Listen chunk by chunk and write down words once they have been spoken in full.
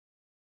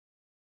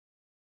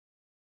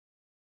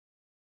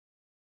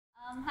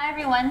Hi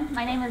everyone,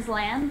 my name is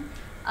Lan.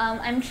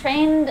 I'm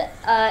trained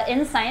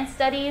in science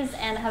studies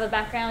and have a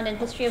background in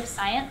history of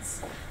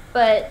science,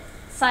 but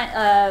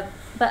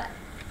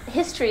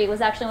history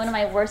was actually one of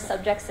my worst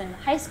subjects in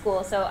high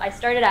school, so I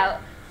started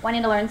out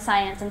wanting to learn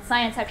science, and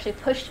science actually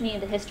pushed me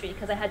into history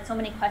because I had so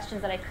many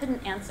questions that I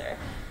couldn't answer.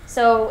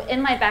 So in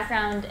my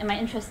background and my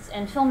interests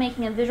in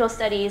filmmaking and visual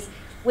studies,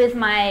 with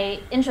my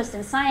interest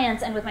in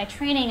science and with my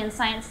training in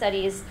science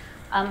studies,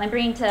 I'm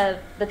bringing to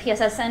the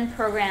PSSN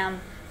program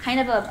kind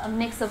of a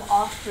mix of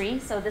all three.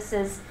 So this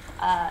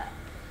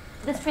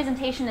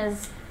presentation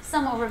is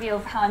some overview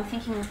of how I'm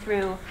thinking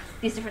through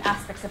these different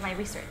aspects of my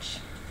research.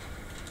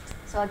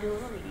 So I'll do a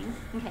little reading.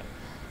 Okay.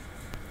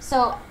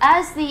 So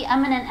as the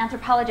eminent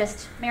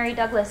anthropologist Mary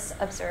Douglas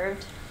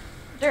observed,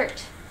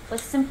 dirt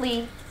was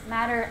simply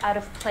matter out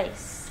of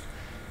place.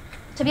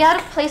 To be out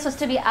of place was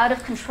to be out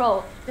of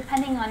control,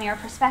 depending on your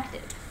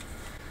perspective.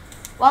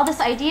 While this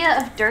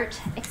idea of dirt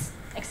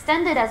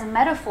extended as a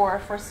metaphor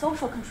for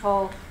social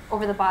control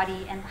over the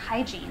body and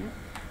hygiene,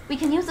 we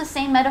can use the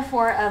same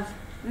metaphor of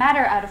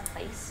matter out of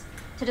place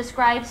to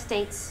describe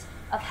states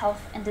of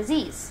health and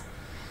disease.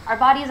 Our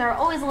bodies are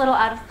always a little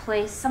out of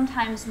place,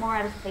 sometimes more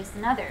out of place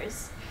than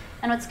others.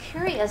 And what's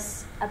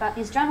curious about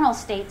these general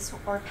states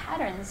or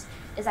patterns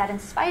is that in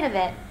spite of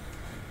it,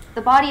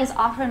 the body is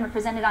often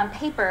represented on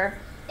paper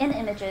in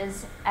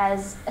images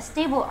as a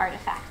stable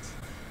artifact.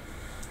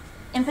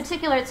 In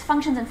particular, its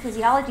functions and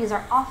physiologies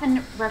are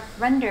often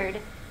rendered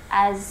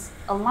as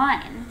a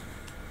line.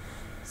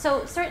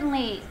 So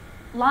certainly,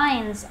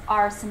 lines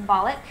are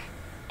symbolic,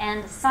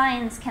 and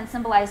signs can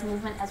symbolize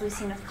movement as we've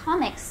seen with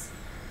comics,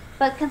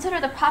 but consider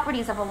the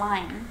properties of a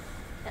line.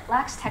 It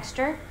lacks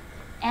texture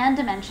and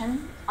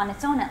dimension, on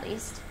its own at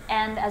least,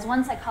 and as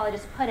one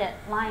psychologist put it,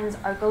 lines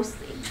are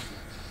ghostly.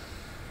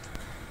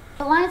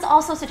 The lines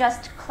also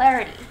suggest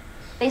clarity.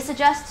 They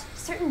suggest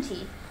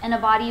certainty in a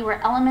body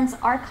where elements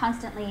are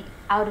constantly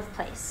out of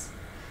place.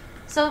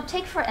 So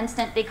take, for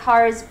instance,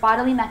 Descartes'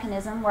 bodily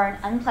mechanism, where an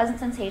unpleasant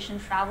sensation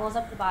travels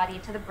up the body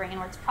to the brain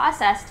where it's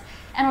processed,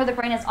 and where the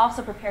brain is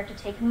also prepared to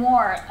take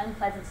more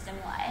unpleasant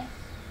stimuli.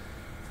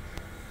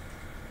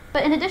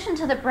 But in addition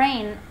to the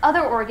brain,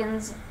 other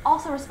organs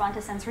also respond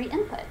to sensory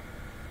input.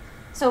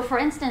 So for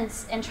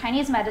instance, in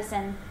Chinese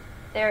medicine,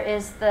 there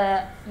is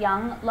the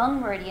yang lung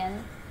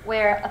meridian,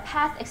 where a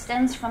path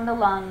extends from the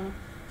lung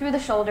through the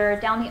shoulder,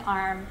 down the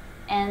arm,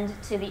 and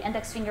to the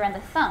index finger and the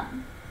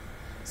thumb.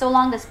 So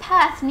along this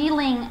path,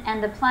 needling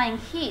and applying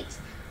heat,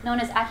 known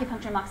as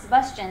acupuncture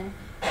moxibustion,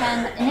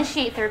 can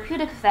initiate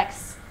therapeutic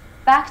effects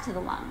back to the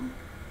lung.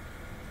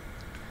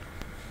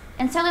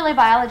 In cellular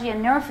biology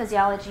and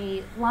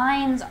neurophysiology,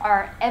 lines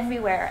are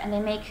everywhere, and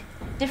they make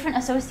different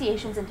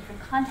associations in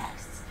different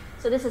contexts.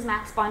 So this is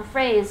Max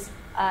Bonfrey's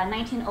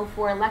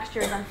 1904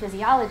 lectures on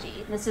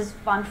physiology. This is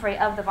Bonfrey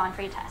of the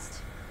Bonfrey test.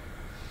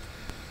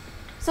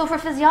 So for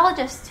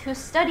physiologists who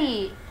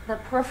study the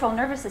peripheral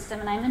nervous system,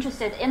 and I'm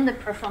interested in the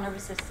peripheral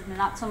nervous system and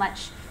not so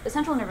much the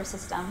central nervous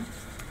system,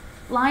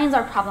 lines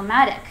are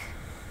problematic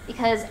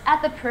because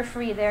at the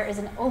periphery there is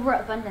an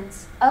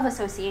overabundance of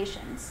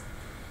associations.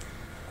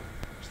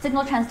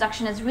 Signal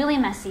transduction is really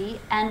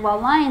messy, and while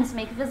lines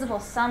make visible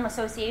some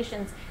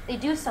associations, they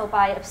do so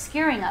by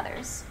obscuring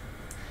others.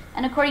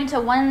 And according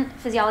to one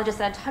physiologist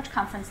at a Touch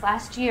conference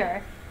last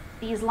year,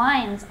 these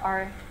lines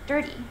are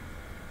dirty.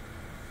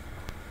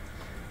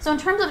 So in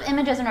terms of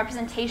images and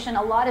representation,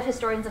 a lot of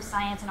historians of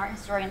science and art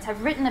historians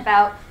have written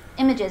about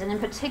images, and in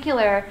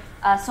particular,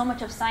 so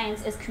much of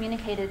science is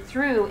communicated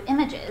through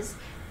images.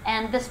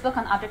 And this book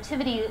on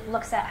objectivity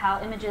looks at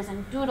how images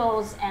and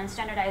doodles and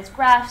standardized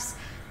graphs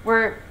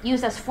were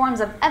used as forms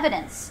of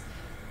evidence.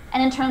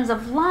 And in terms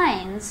of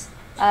lines,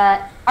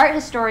 art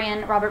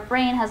historian Robert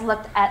Brain has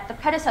looked at the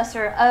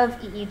predecessor of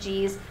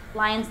EEGs,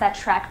 lines that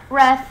track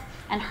breath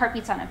and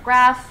heartbeats on a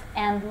graph,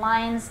 and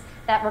lines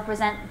that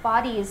represent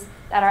bodies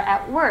that are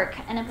at work.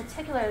 And in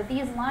particular,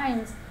 these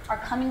lines are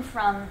coming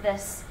from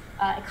this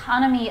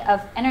economy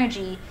of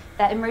energy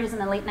that emerges in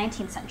the late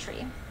 19th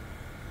century.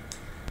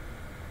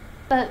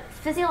 But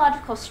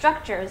physiological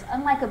structures,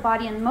 unlike a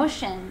body in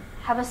motion,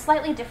 have a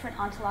slightly different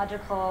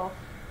ontological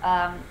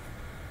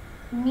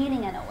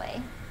meaning in a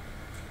way.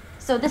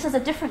 So this is a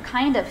different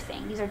kind of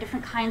thing. These are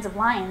different kinds of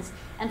lines.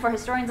 And for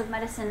historians of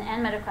medicine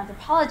and medical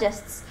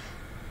anthropologists,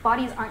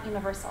 bodies aren't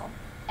universal,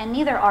 and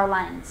neither are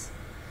lines.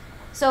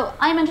 So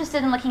I'm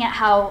interested in looking at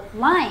how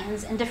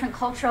lines in different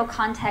cultural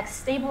contexts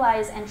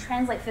stabilize and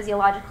translate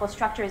physiological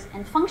structures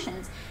and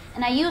functions.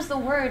 And I use the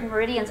word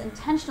meridians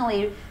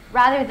intentionally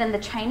rather than the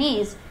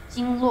Chinese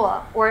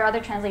jingluo or other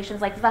translations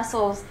like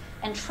vessels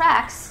and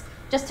tracks,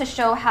 just to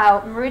show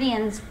how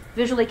meridians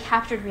visually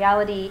captured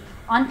reality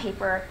on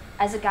paper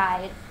as a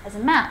guide, as a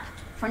map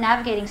for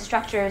navigating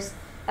structures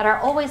that are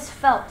always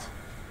felt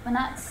but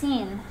not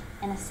seen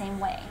in the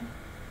same way.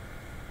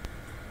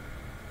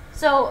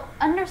 So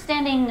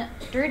understanding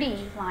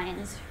dirty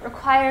lines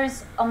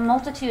requires a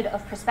multitude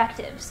of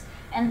perspectives.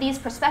 And these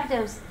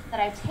perspectives that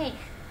I take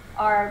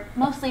are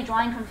mostly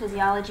drawing from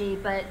physiology,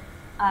 but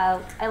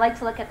I like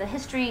to look at the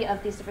history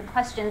of these different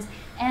questions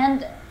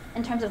and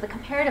in terms of the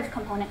comparative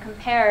component,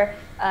 compare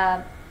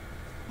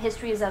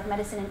histories of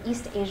medicine in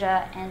East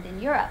Asia and in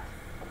Europe.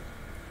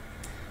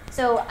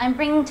 So I'm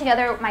bringing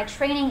together my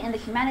training in the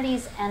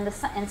humanities and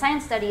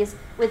science studies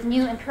with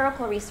new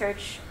empirical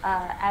research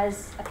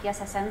as a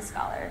PSSN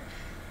scholar.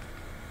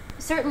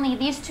 Certainly,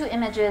 these two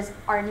images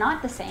are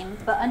not the same,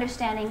 but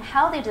understanding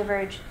how they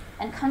diverge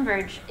and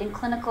converge in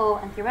clinical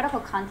and theoretical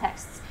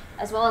contexts,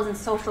 as well as in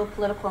social,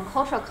 political, and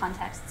cultural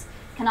contexts,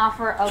 can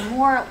offer a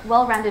more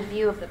well-rounded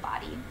view of the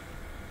body.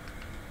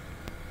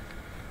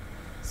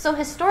 So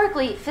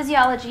historically,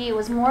 physiology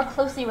was more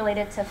closely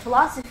related to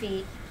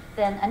philosophy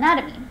than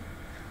anatomy.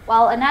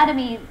 While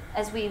anatomy,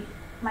 as we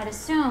might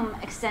assume,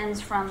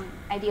 extends from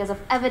ideas of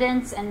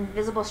evidence and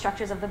visible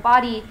structures of the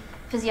body,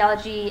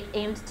 physiology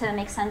aimed to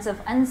make sense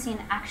of unseen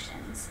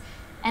actions.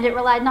 And it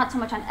relied not so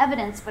much on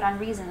evidence, but on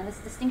reason, and this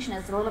distinction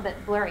is a little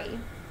bit blurry.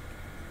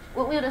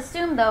 What we would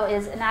assume, though,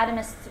 is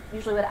anatomists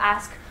usually would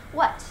ask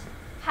what,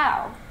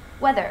 how,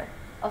 whether,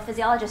 while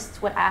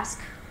physiologists would ask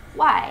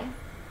why.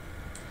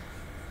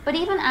 But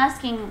even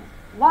asking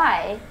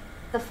why,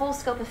 the full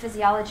scope of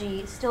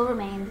physiology still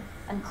remained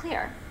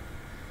unclear.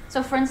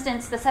 So for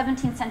instance, the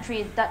 17th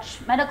century Dutch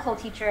medical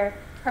teacher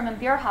Herman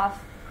Bierhoff,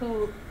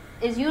 who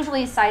is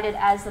usually cited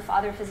as the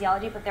father of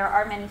physiology, but there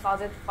are many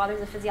fathers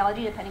of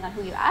physiology depending on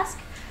who you ask.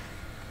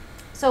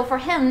 So for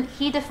him,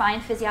 he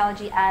defined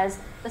physiology as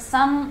the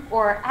sum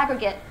or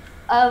aggregate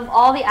of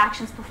all the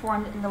actions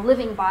performed in the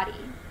living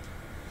body.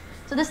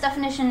 So this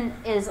definition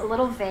is a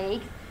little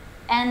vague,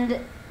 and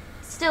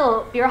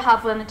still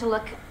Bierhoff wanted to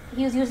look,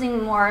 he was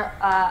using more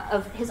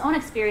of his own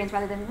experience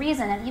rather than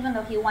reason, and even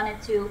though he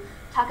wanted to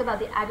talk about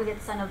the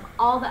aggregate sum of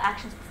all the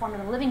actions performed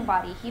in the living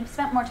body, he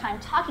spent more time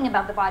talking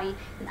about the body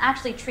than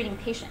actually treating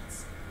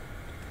patients.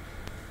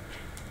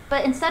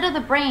 But instead of the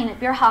brain,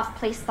 Bierhoff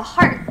placed the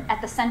heart at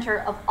the center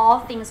of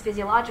all things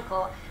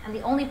physiological, and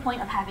the only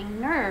point of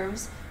having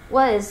nerves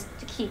was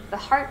to keep the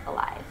heart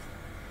alive.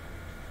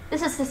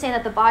 This is to say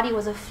that the body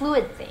was a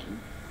fluid thing,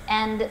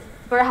 and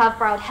Bierhoff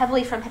borrowed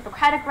heavily from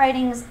Hippocratic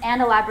writings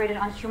and elaborated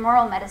on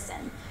humoral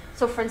medicine.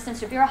 So for instance,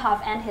 for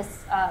Bierhoff and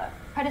his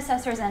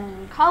predecessors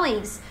and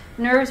colleagues,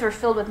 nerves were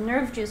filled with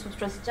nerve juice, which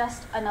was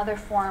just another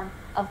form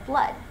of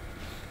blood.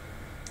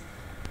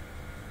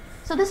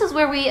 So this is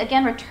where we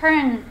again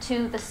return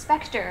to the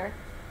specter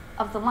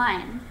of the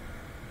line.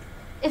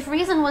 If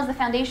reason was the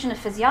foundation of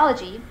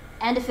physiology,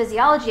 and if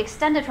physiology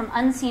extended from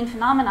unseen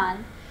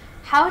phenomenon,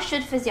 how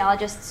should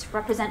physiologists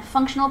represent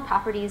functional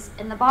properties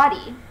in the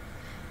body?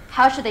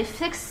 How should they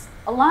fix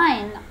a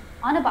line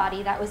on a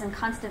body that was in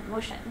constant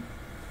motion?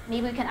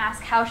 Maybe we can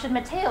ask, how should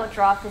Matteo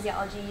draw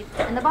physiology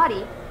in the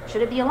body?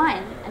 Should it be a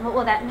line? And what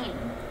will that mean?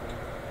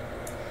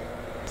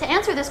 To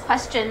answer this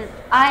question,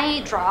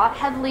 I draw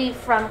heavily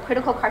from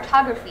critical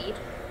cartography,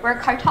 where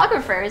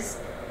cartographers,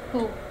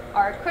 who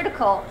are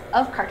critical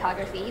of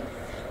cartography,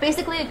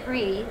 basically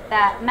agree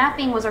that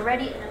mapping was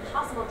already an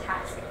impossible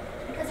task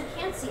because you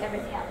can't see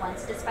everything at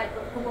once, despite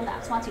what Google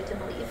Maps wants you to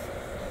believe.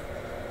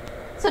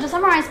 So to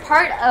summarize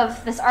part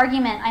of this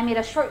argument, I made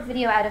a short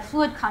video at a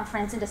Fluid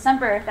conference in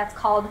December that's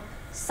called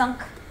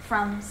Sunk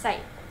from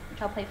Sight,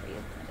 which I'll play for you.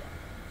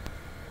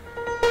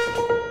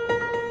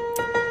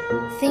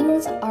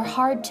 Things are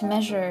hard to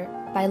measure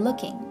by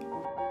looking.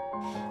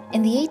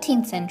 In the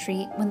 18th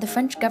century, when the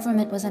French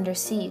government was under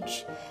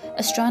siege,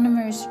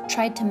 astronomers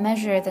tried to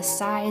measure the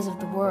size of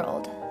the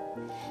world.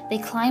 They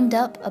climbed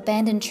up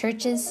abandoned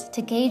churches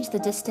to gauge the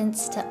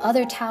distance to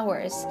other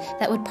towers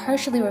that would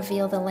partially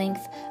reveal the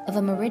length of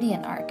a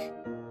meridian arc,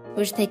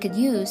 which they could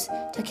use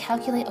to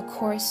calculate a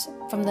course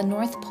from the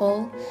North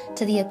Pole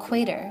to the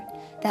equator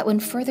that, when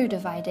further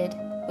divided,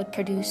 would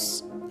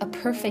produce a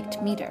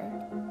perfect meter.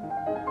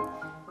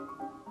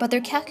 But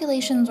their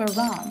calculations were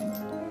wrong.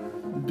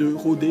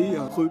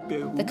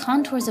 The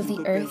contours of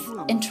the Earth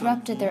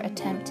interrupted their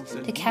attempt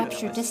to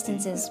capture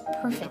distances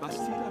perfectly.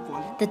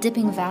 The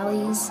dipping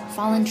valleys,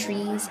 fallen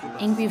trees,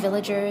 angry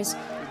villagers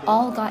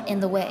all got in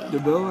the way.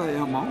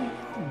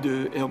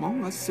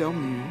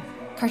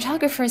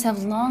 Cartographers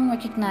have long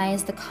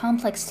recognized the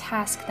complex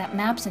task that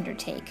maps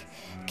undertake,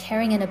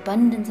 carrying an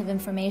abundance of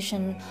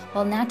information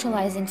while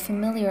naturalizing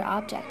familiar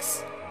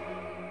objects.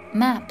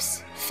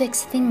 Maps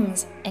fix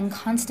things in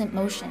constant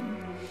motion.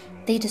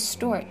 They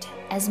distort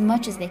as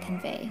much as they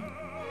convey.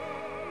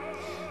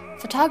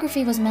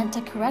 Photography was meant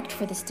to correct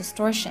for this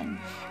distortion,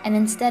 and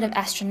instead of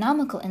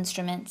astronomical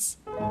instruments,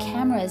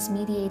 cameras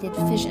mediated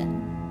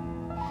fission.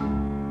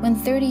 When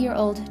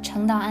 30-year-old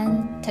Cheng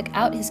Da-en took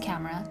out his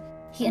camera,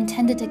 he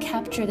intended to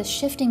capture the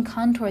shifting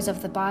contours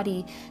of the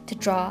body to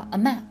draw a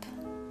map.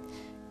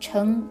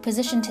 Cheng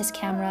positioned his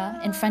camera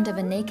in front of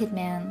a naked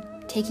man,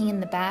 taking in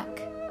the back,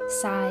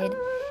 side,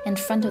 and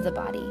front of the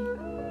body.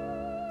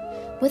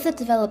 With a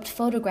developed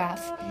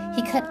photograph,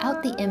 he cut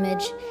out the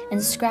image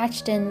and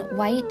scratched in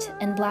white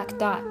and black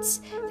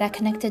dots that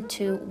connected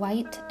to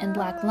white and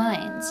black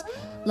lines,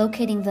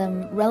 locating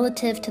them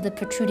relative to the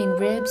protruding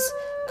ribs,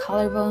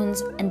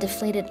 collarbones, and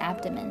deflated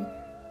abdomen.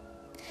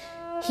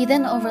 He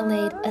then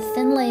overlaid a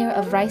thin layer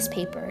of rice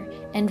paper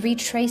and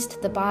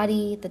retraced the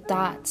body, the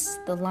dots,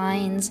 the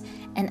lines,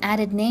 and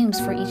added names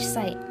for each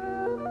site.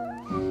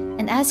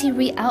 And as he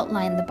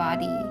re-outlined the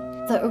body,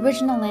 the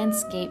original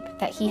landscape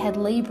that he had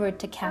labored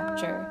to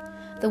capture,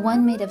 the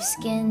one made of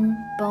skin,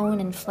 bone,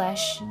 and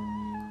flesh,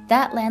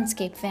 that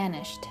landscape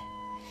vanished.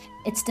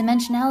 Its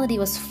dimensionality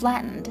was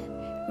flattened,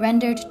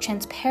 rendered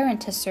transparent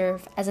to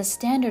serve as a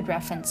standard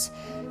reference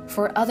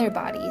for other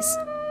bodies.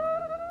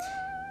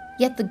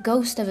 Yet the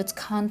ghost of its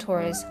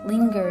contours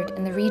lingered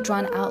in the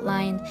redrawn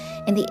outline,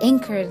 in the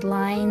anchored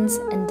lines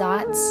and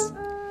dots.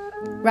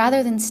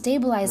 Rather than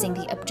stabilizing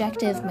the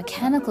objective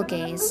mechanical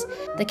gaze,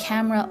 the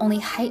camera only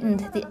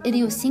heightened the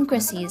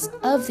idiosyncrasies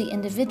of the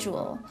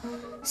individual,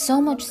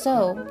 so much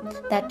so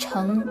that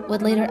Cheng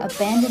would later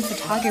abandon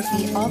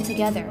photography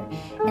altogether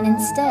and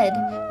instead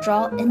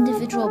draw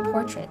individual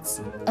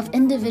portraits of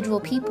individual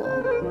people.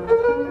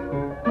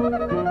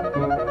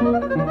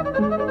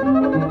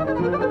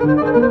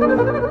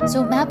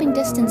 So mapping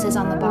distances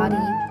on the body,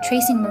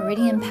 tracing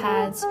meridian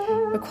paths,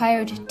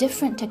 required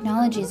different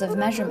technologies of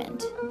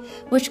measurement,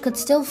 which could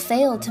still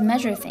fail to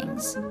measure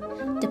things,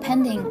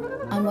 depending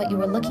on what you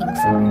were looking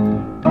for.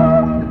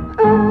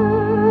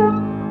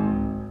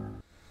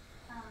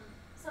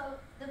 So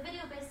the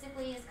video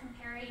basically is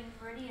comparing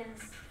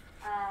meridians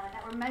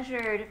that were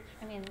measured,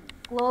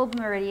 globe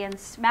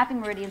meridians, mapping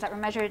meridians that were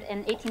measured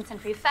in 18th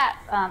century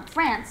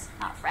France,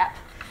 not FRAP.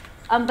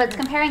 But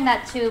comparing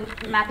that to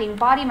mapping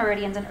body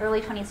meridians in early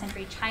 20th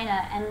century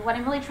China. And what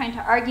I'm really trying to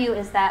argue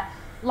is that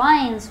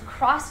lines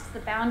crossed the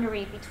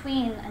boundary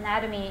between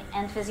anatomy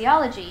and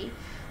physiology,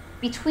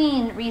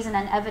 between reason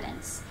and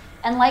evidence.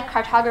 And like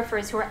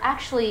cartographers who are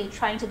actually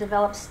trying to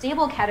develop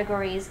stable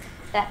categories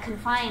that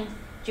confined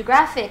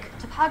geographic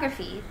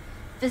topography,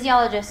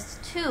 physiologists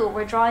too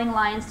were drawing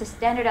lines to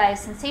standardize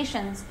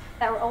sensations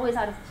that were always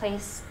out of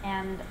place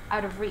and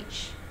out of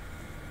reach.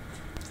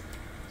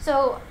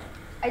 So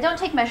I don't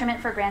take measurement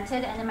for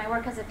granted, and in my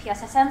work as a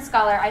PSSN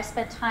scholar, I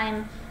spent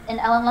time in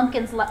Ellen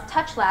Lumpkin's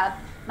touch lab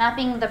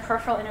mapping the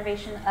peripheral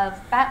innervation of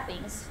bat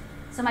wings.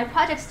 So my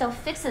project still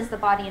fixes the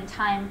body in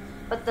time,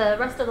 but the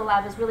rest of the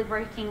lab is really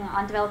working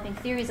on developing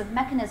theories of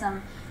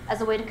mechanism as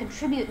a way to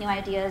contribute new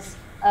ideas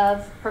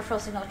of peripheral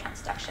signal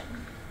transduction.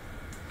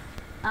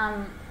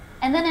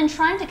 And then in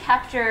trying to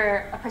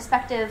capture a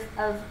perspective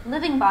of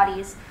living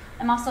bodies,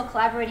 I'm also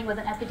collaborating with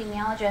an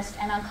epidemiologist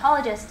and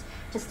oncologist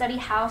to study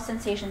how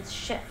sensations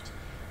shift.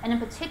 And in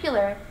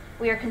particular,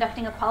 we are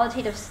conducting a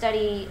qualitative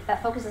study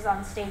that focuses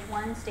on stage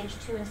 1, stage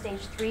 2, and stage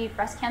 3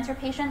 breast cancer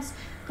patients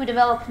who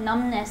develop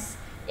numbness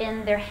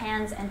in their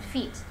hands and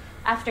feet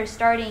after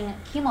starting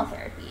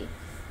chemotherapy,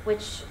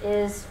 which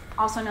is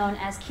also known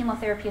as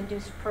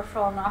chemotherapy-induced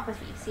peripheral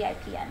neuropathy,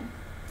 CIPN.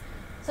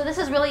 So this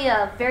is really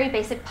a very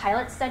basic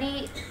pilot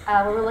study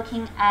where we're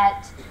looking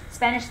at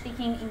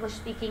Spanish-speaking,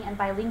 English-speaking, and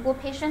bilingual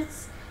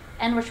patients,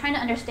 and we're trying to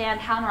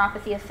understand how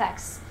neuropathy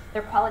affects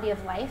their quality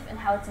of life and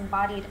how it's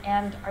embodied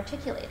and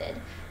articulated,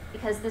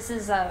 because this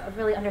is a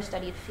really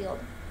understudied field.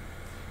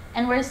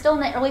 And we're still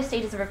in the early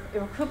stages of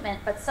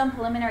recruitment, but some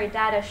preliminary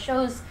data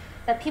shows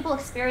that people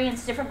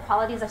experience different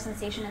qualities of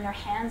sensation in their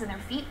hands and their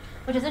feet,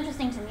 which is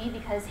interesting to me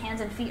because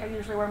hands and feet are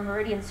usually where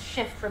meridians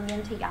shift from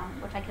yin to yang,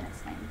 which I can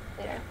explain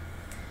later.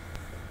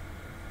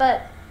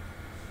 But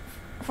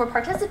for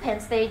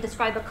participants, they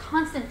describe a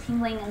constant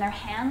tingling in their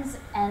hands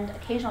and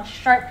occasional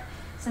sharp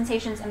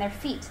sensations in their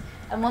feet.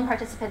 And one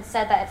participant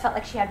said that it felt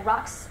like she had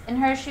rocks in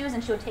her shoes,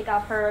 and she would take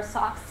off her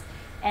socks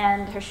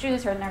and her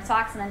shoes and her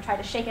socks and then try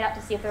to shake it out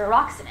to see if there were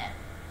rocks in it.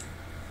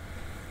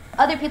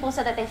 Other people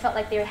said that they felt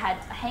like they had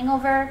a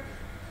hangover,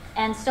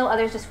 and still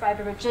others described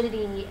a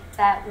rigidity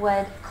that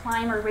would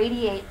climb or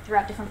radiate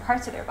throughout different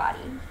parts of their body.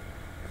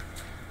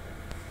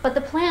 But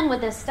the plan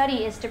with this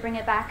study is to bring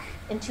it back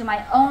into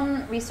my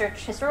own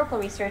research, historical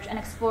research, and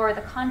explore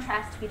the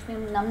contrast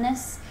between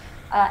numbness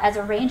as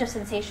a range of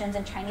sensations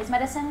in Chinese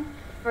medicine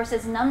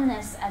versus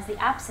numbness as the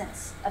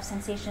absence of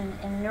sensation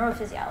in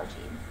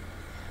neurophysiology.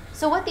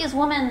 So what these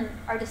women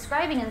are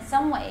describing in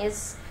some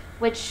ways,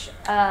 which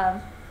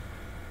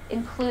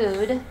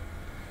include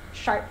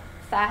sharp,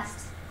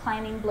 fast,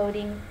 climbing,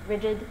 bloating,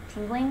 rigid,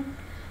 tingling,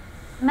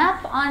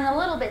 map on a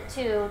little bit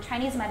to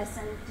Chinese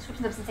medicine,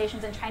 descriptions of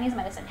sensations in Chinese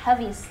medicine: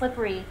 heavy,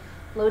 slippery,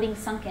 bloating,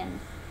 sunken,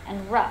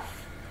 and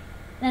rough.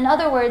 And in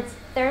other words,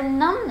 their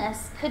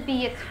numbness could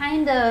be a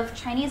kind of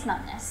Chinese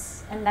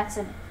numbness, and that's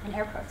in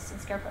air quotes, in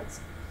scare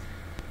quotes.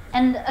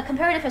 And a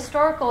comparative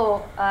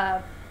historical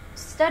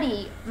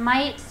study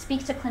might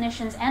speak to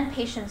clinicians and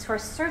patients who are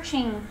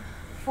searching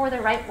for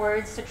the right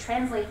words to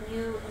translate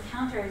new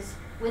encounters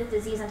with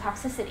disease and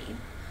toxicity.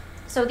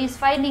 So these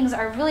findings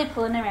are really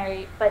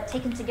preliminary, but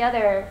taken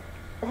together,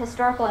 the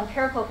historical and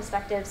empirical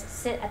perspectives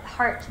sit at the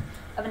heart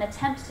of an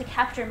attempt to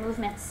capture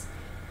movements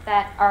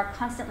that are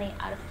constantly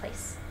out of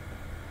place.